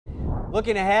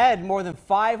Looking ahead, more than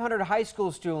 500 high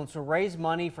school students will raise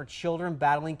money for children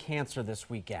battling cancer this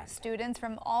weekend. Students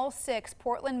from all 6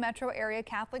 Portland metro area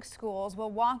Catholic schools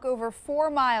will walk over 4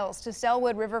 miles to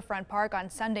Sellwood Riverfront Park on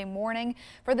Sunday morning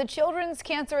for the Children's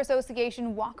Cancer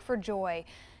Association Walk for Joy.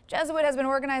 Jesuit has been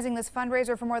organizing this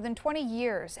fundraiser for more than 20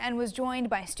 years and was joined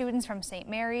by students from St.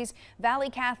 Mary's, Valley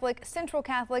Catholic, Central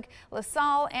Catholic,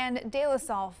 LaSalle, and De La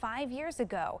Salle 5 years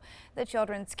ago. The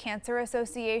Children's Cancer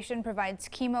Association provides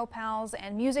chemo pals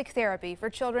and music therapy for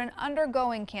children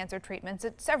undergoing cancer treatments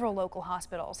at several local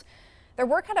hospitals. Their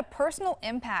work had a personal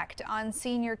impact on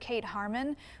senior Kate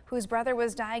Harmon, whose brother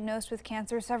was diagnosed with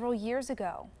cancer several years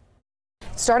ago.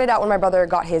 Started out when my brother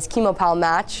got his chemo pal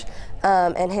match,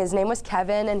 and his name was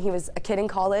Kevin, and he was a kid in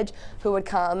college who would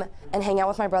come and hang out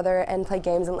with my brother and play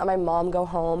games and let my mom go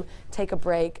home, take a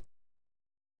break.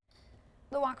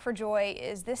 The Walk for Joy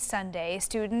is this Sunday.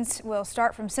 Students will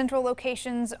start from central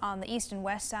locations on the east and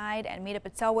west side and meet up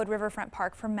at Sellwood Riverfront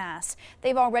Park for Mass.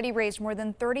 They've already raised more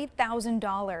than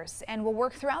 $30,000 and will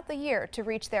work throughout the year to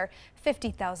reach their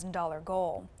 $50,000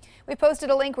 goal. We posted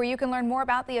a link where you can learn more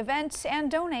about the event and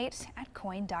donate at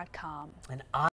KOIN.com.